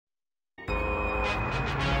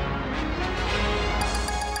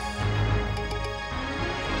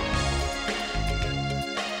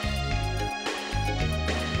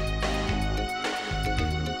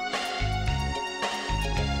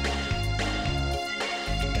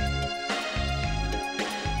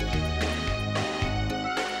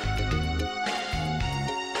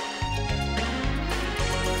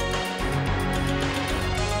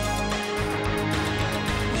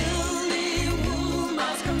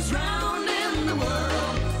comes round in the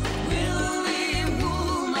world. Willi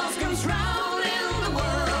Wuhlmouse comes round in the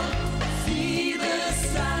world. See the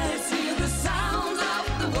sights, hear the sounds of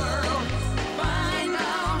the world. Find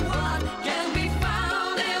out what can be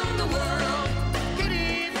found in the world.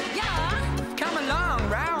 Kiddies! Yeah. Come along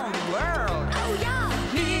round the world. Oh yeah.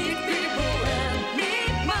 Meet people and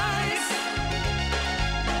meet mice.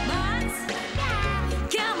 Mice.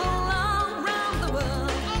 Come along round the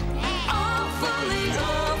world. Awfully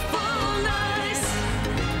nice.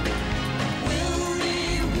 Willi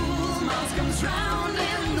Wuhlmouse comes round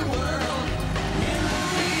in the world.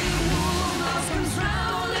 Willi Wuhlmouse comes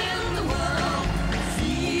round in the world.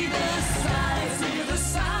 See the sights, hear the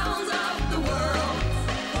sounds of the world.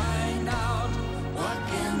 Find out what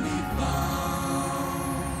can be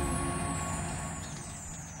found.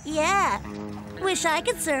 Yeah. Wish I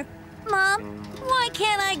could surf. Mom, why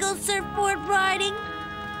can't I go surfboard riding?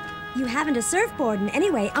 You haven't a surfboard, and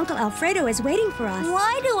anyway, Uncle Alfredo is waiting for us.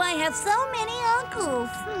 Why do I have so many uncles?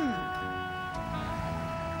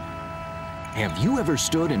 Have you ever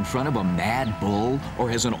stood in front of a mad bull? Or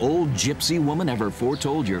has an old gypsy woman ever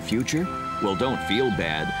foretold your future? Well, don't feel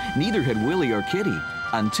bad. Neither had Willie or Kitty.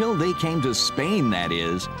 Until they came to Spain, that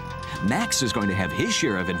is. Max is going to have his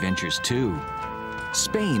share of adventures, too.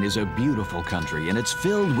 Spain is a beautiful country, and it's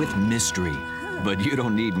filled with mystery. But you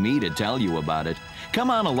don't need me to tell you about it. Come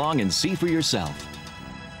on along and see for yourself.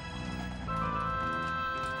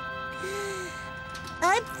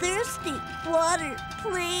 I'm thirsty. Water,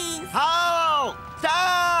 please. Halt!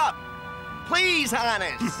 Stop! Please,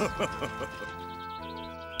 honest.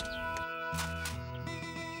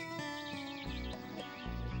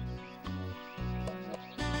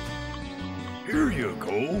 Here you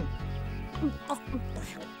go.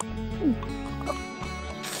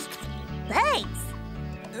 Thanks.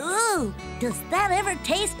 Ooh, does that ever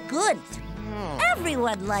taste good?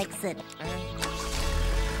 Everyone likes it.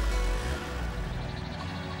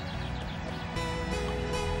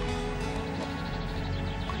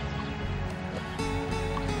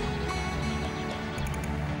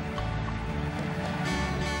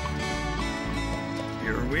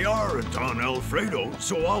 Here we are at Don Alfredo,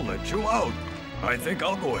 so I'll let you out. I think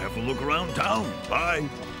I'll go have a look around town. Bye.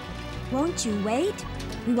 Won't you wait?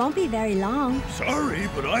 We won't be very long. Sorry,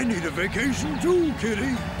 but I need a vacation too,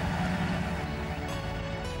 Kitty.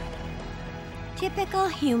 Typical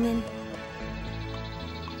human.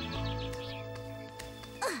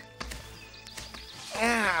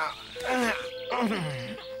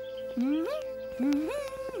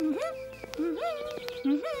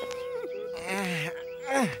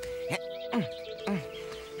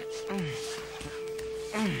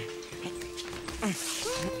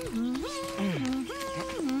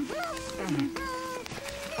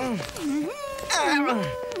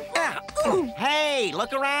 Hey,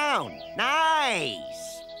 look around.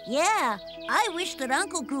 Nice. Yeah, I wish that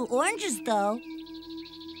Uncle grew oranges, though.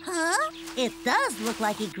 Huh? It does look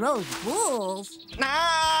like he grows bulls.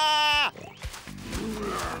 Ah!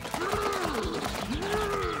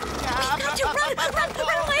 Got you! Run away! Run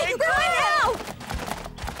away now!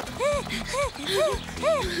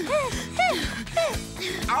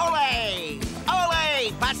 Ole!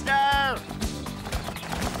 Ole, Buster!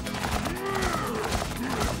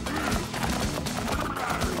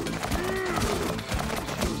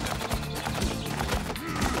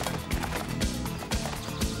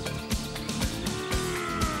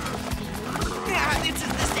 This is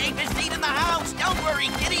the safest seat in the house. Don't worry,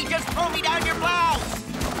 Kitty. Just pull me down your blouse.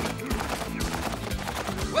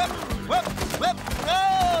 Whoop, whoop, whoop,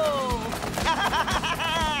 whoa!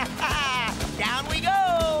 Down we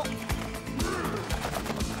go.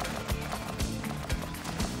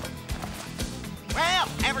 Well,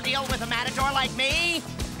 ever deal with a matador like me?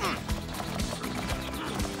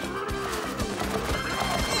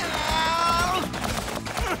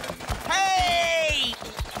 Hey!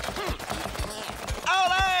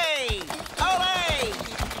 Ole! Ole!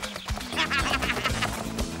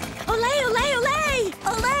 Olé, olé, olé!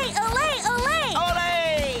 Olé, olé, olé! Ole!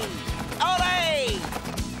 Ole!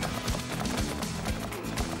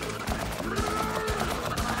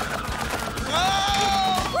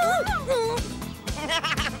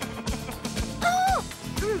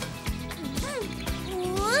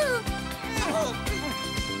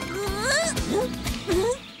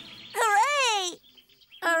 Hooray!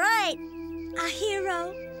 All right, A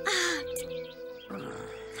hero.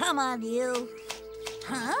 come on, you.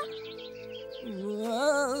 Huh?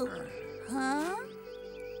 Whoa. Huh?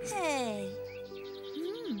 Hey.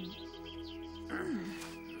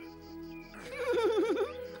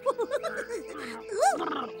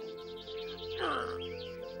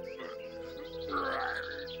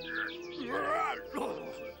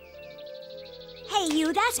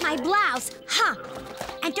 you, that's my blouse. Huh.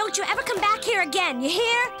 And don't you ever come back here again, you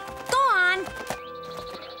hear? Go on.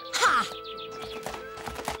 Ha!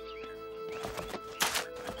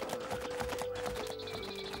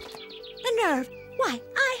 The nerve. Why,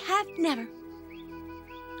 I have never.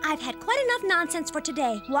 I've had quite enough nonsense for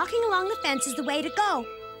today. Walking along the fence is the way to go.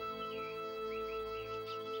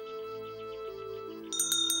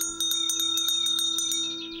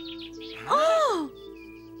 Oh!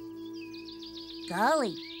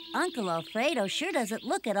 Golly, Uncle Alfredo sure doesn't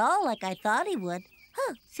look at all like I thought he would.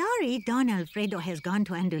 Huh. Sorry, Don Alfredo has gone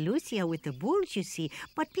to Andalusia with the bulls, you see.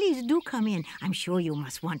 But please do come in. I'm sure you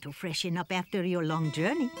must want to freshen up after your long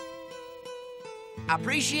journey.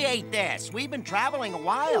 Appreciate this. We've been traveling a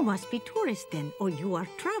while. You must be tourists then, or you are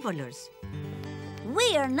travelers.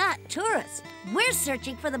 We are not tourists. We're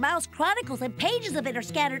searching for the Mouse Chronicles, and pages of it are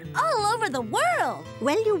scattered all over the world.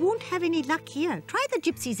 Well, you won't have any luck here. Try the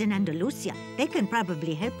gypsies in Andalusia. They can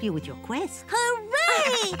probably help you with your quest.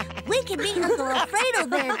 Hooray! We can meet Uncle Alfredo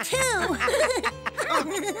there, too.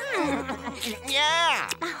 Yeah.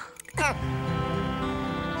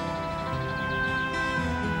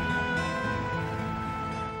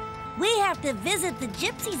 We have to visit the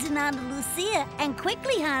gypsies in Andalusia, and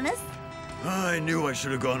quickly, Hannes. I knew I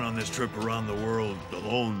should have gone on this trip around the world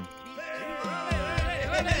alone.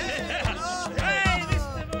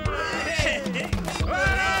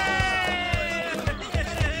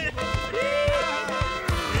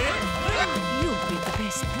 You breed the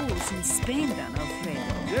best bulls in Spain, Don Alfredo.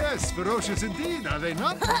 Yes, ferocious indeed, are they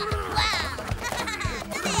not?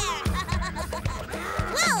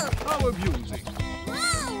 How amusing.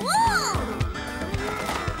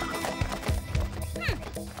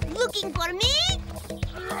 Looking for me?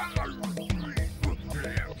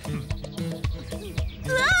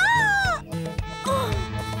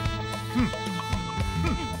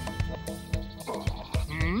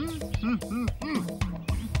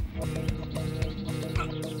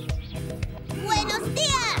 Buenos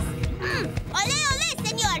días! Ole, ole,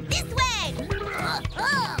 señor! This way!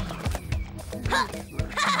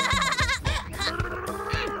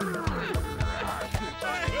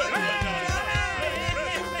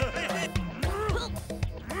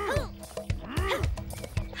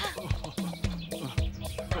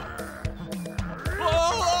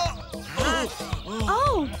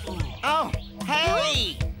 Oh,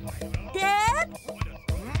 hey! Dad?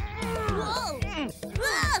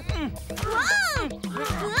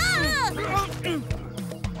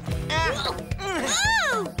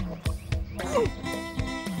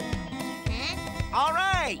 All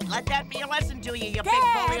right, let that be a lesson to you, you big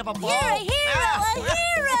Dad, bully of a bull. you're a hero, a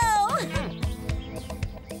hero!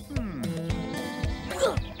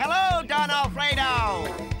 Hello, Don Alfredo.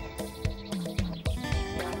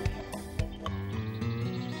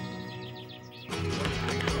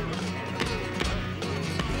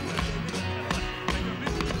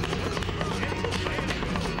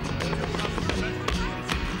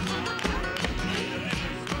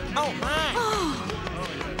 Oh, my.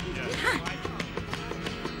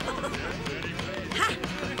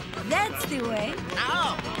 That's the way.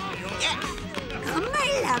 Oh, yes. Come, my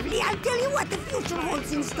lovely. I'll tell you what the future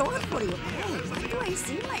holds in store for you. Oh, what do I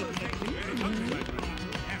see, my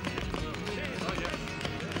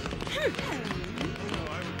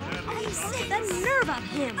I say, the nerve of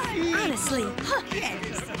him. Honestly.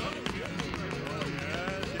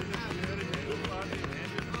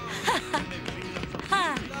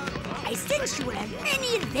 Huh. I sense you will have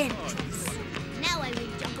many adventures. Now I will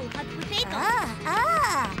jungle hunt with Paco.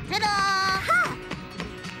 Ta-da! Ha!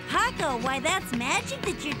 Paco, why that's magic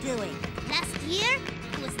that you're doing. Last year,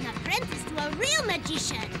 I was an apprentice to a real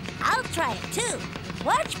magician. I'll try it too.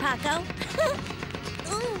 Watch, Paco.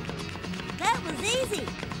 Ooh, that was easy.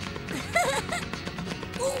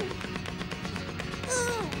 Ooh.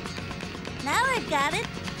 Ooh. Now I've got it.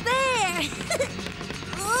 There.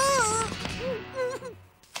 Ooh.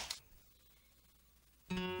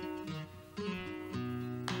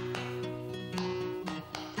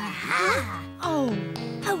 Oh,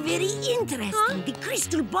 how very interesting. Huh? The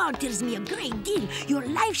crystal ball tells me a great deal. Your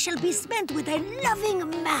life shall be spent with a loving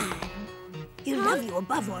man. He'll love you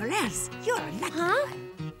above all else. You're a lucky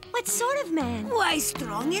one. What sort of man? Why,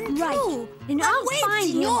 strong and Right. true. And Now I'll wait, find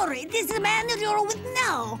him. Signore. It is the man that you're with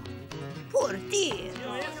now. Poor dear.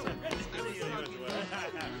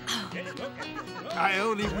 I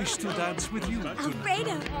only wish to dance with you tonight.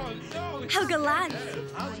 Alfredo. How gallant.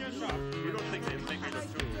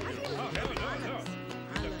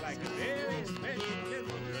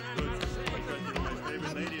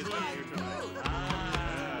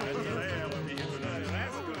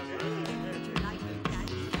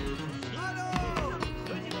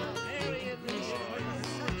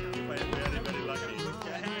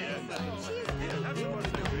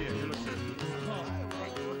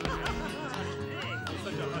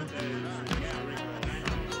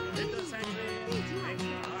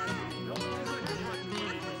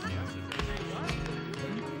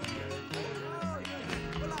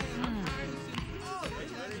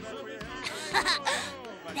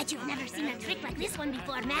 one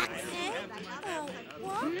before, Max?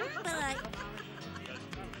 What? But I...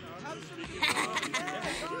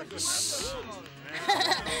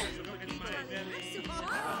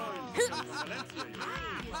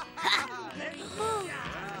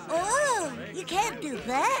 Oh, you can't do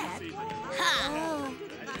that. Ha!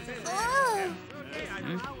 Oh.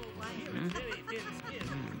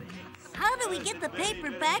 How do we get the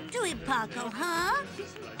paper back to him, Paco, huh?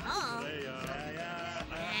 Oh.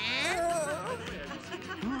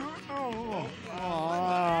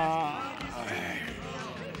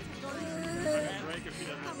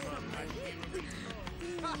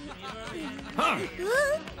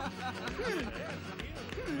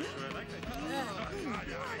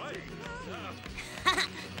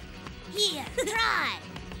 Here, try.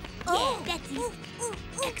 Oh. Yeah, that's it.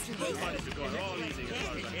 Excellent.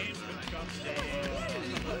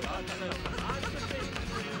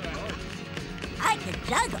 I can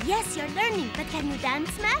juggle. Yes, you're learning, but can you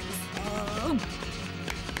dance, Max? Oh.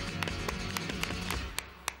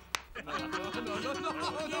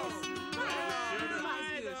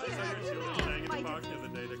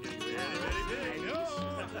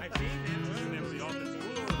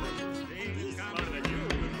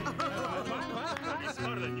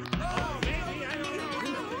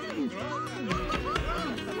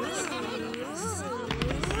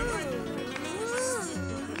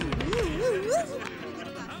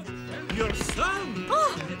 Your son!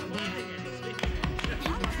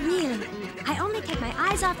 Really? I only take my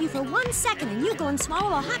eyes off you for 1 second and you go and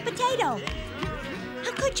swallow a hot potato.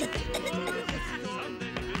 How could you?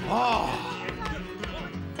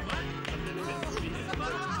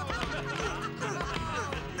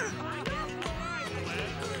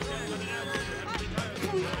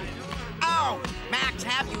 Oh, Max,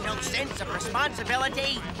 have you no sense of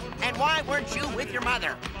responsibility? And why weren't you with your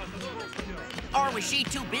mother? Or was she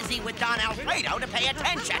too busy with Don Alfredo to pay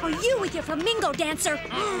attention? Or you with your flamingo dancer.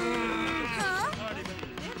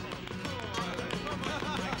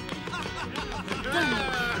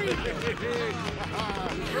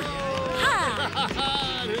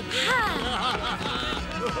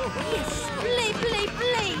 Yes, play, play,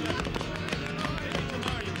 play.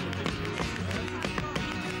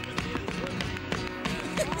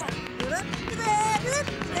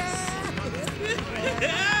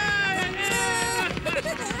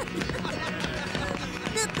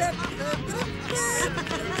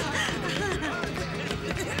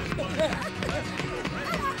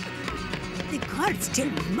 The cards tell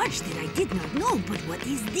me much that I did not know, but what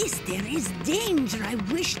is this? There is danger. I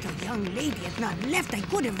wish the young lady had not left. I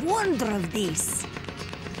could have warned her of this.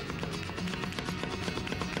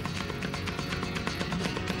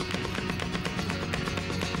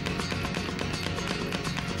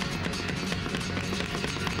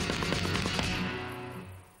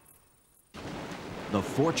 The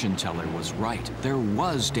fortune teller was right. There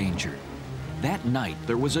was danger. That night,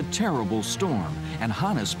 there was a terrible storm, and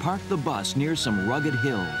Hannes parked the bus near some rugged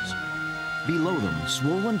hills. Below them,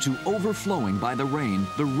 swollen to overflowing by the rain,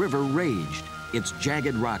 the river raged, its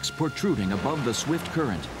jagged rocks protruding above the swift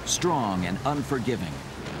current, strong and unforgiving.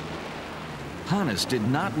 Hannes did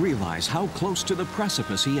not realize how close to the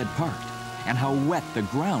precipice he had parked, and how wet the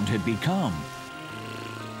ground had become.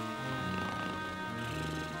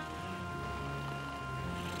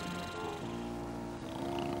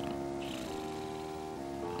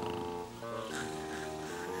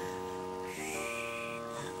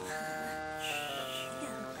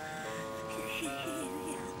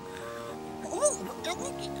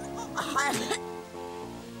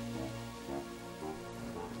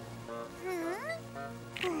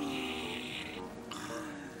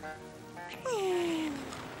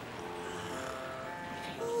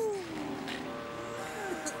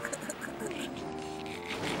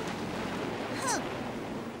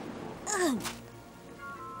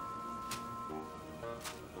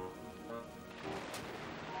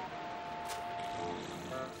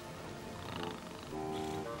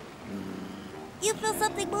 You feel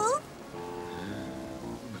something move?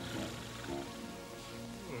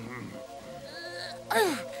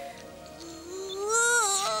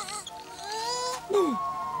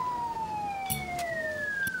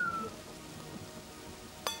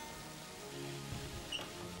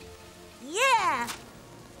 Yeah.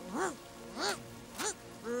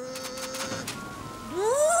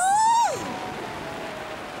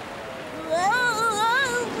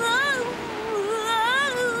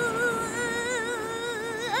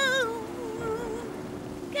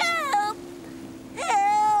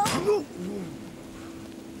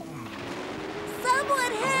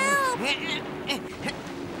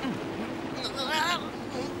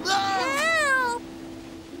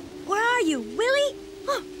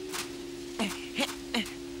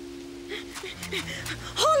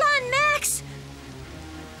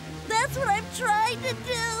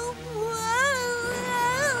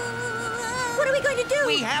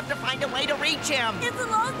 We have to find a way to reach him. It's a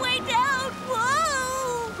long way down.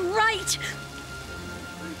 Whoa! Right.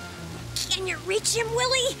 Can you reach him,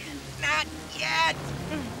 Willie? Not yet.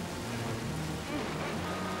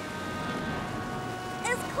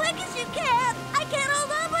 As quick as you can. I can't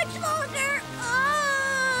hold on much longer.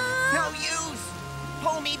 No use.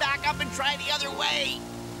 Pull me back up and try the other way.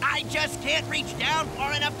 I just can't reach down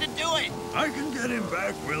far enough to do it. I can get him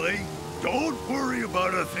back, Willie. Don't worry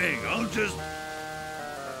about a thing. I'll just...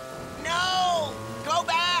 No! Go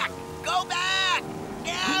back! Go back!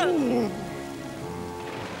 Yeah!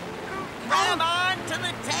 Grab on to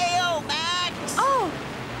the tail, Max! Oh!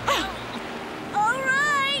 All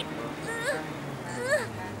right.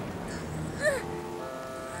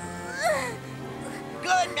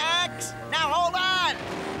 Good, Max! Now hold on!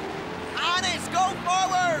 Honest, go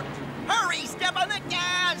forward! Hurry, step on the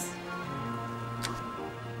gas!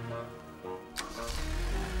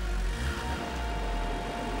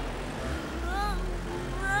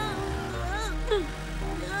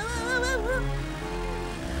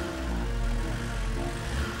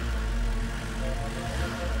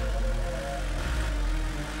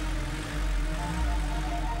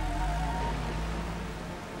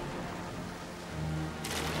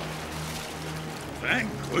 Thank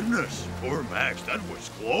goodness. Poor Max, that was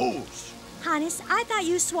close. Hannes, I thought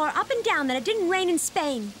you swore up and down that it didn't rain in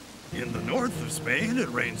Spain. In the north of Spain, it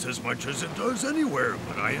rains as much as it does anywhere,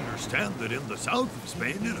 but I understand that in the south of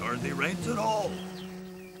Spain, it hardly rains at all.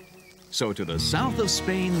 So to the south of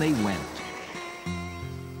Spain they went.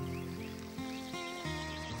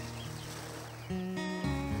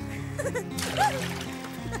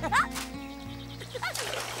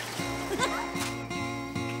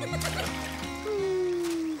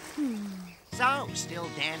 So, still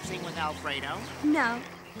dancing with Alfredo? No,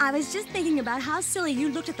 I was just thinking about how silly you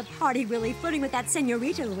looked at the party, Willie, flirting with that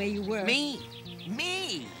senorita the way you were. Me?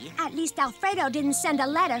 Me? At least Alfredo didn't send a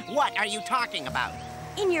letter. What are you talking about?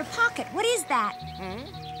 In your pocket. What is that?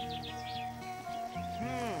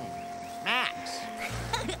 Max.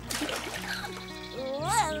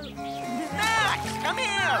 Whoa. Max, come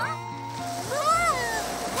here!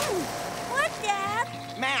 What, Dad?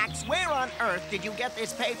 Max, where on earth did you get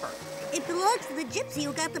this paper? It belongs to the gypsy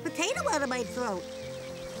who got the potato out of my throat.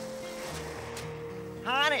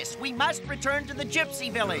 Honest, we must return to the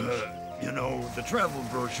gypsy village. You know, the travel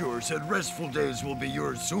brochure said restful days will be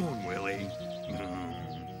yours soon, Willie.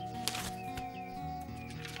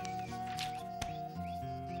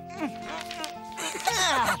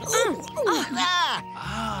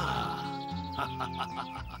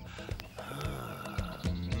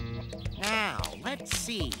 Now, let's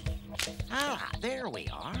see. There we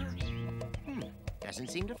are. Doesn't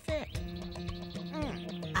seem to fit.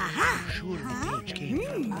 Sure the page came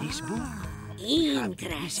from this book. I've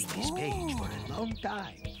been missing Interesting. this page for a long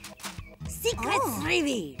time. Secrets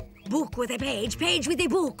revealed. Book with a page, page with a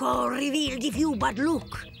book, all revealed if you but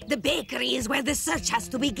look. The bakery is where the search has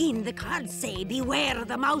to begin. The cards say, beware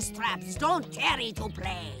the mousetraps, don't tarry to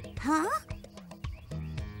play. Huh?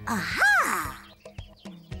 Aha!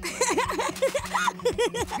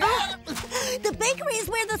 The bakery is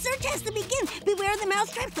where the search has to begin. Beware the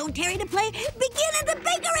mousetraps, don't tarry to play. Begin at the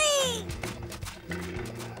bakery!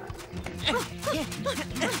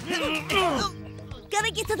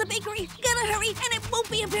 Gotta get to the bakery. Gotta hurry, and it won't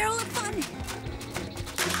be a barrel of fun.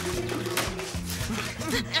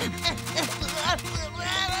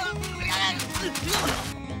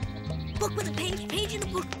 Book with a page, page in the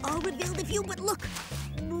book, all revealed if you but look.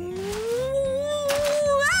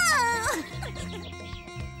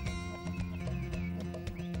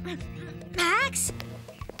 Max?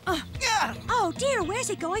 Oh, dear, where's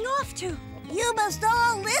he going off to? You must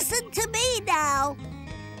all listen to me now.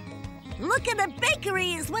 Look at the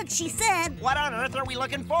bakery is what she said. What on earth are we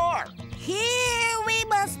looking for? Here we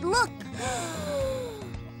must look.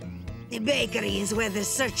 The bakery is where the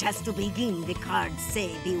search has to begin. The cards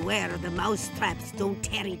say, beware the mousetraps, don't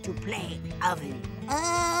tarry to play. Oven.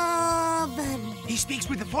 Oven. He speaks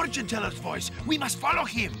with the fortune teller's voice. We must follow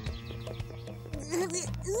him.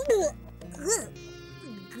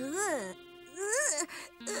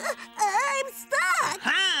 I'm stuck.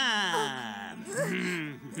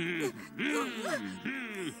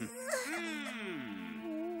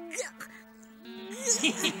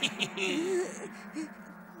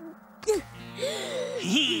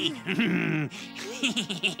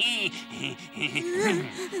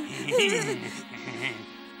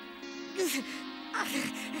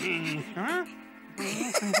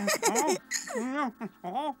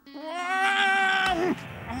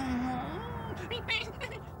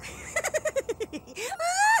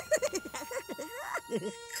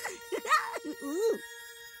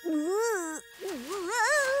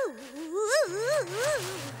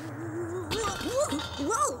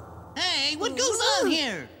 Hey, what goes on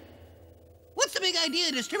here? What's the big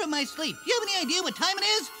idea disturbing my sleep? Do you have any idea what time it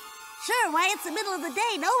is? Sure, why, it's the middle of the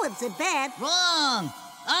day. No one's in bed. Wrong.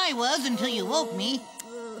 I was until you woke me.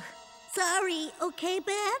 Sorry, okay,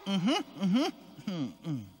 Beth?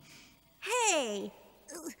 Hey.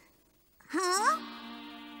 Huh?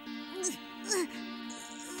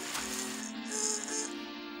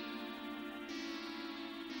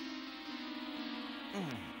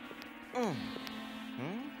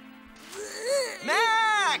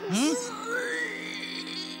 Max!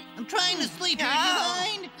 I'm trying to sleep here. Do you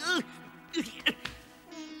mind?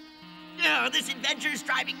 Oh, this adventure's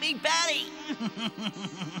driving me batty.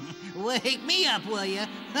 Wake me up, will you?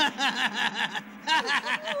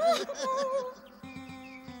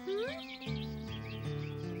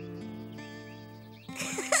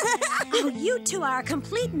 Oh, you two are a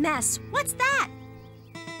complete mess. What's that?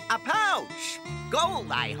 A pouch.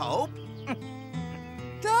 Gold, I hope.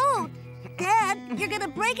 Don't! Dad, you're gonna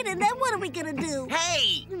break it, and then what are we gonna do?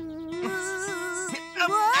 Hey!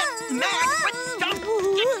 Max, stop!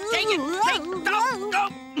 Take it!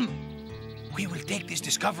 Stop! We will take this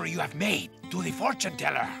discovery you have made to the fortune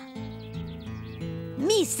teller.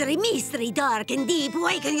 Mystery, mystery, dark and deep.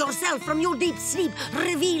 Waken yourself from your deep sleep.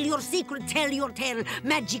 Reveal your secret, tell your tale.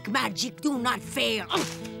 Magic, magic, do not fail.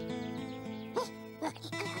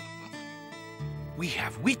 We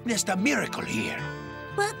have witnessed a miracle here.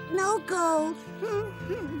 But no gold.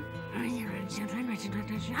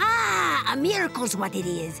 Ah, a miracle's what it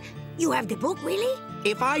is. You have the book, Willie?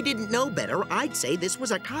 If I didn't know better, I'd say this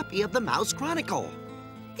was a copy of the Mouse Chronicle.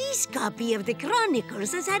 This copy of the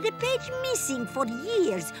Chronicles has had a page missing for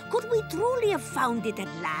years. Could we truly have found it at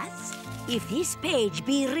last? If this page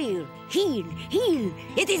be real, heal,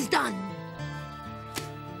 it is done.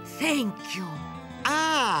 Thank you.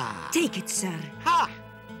 Ah! Take it, sir. Ha!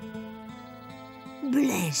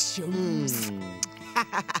 Bless you.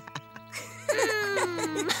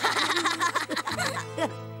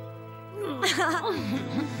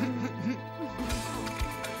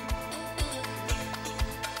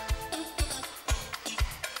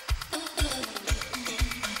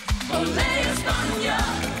 Lay a Spaniard.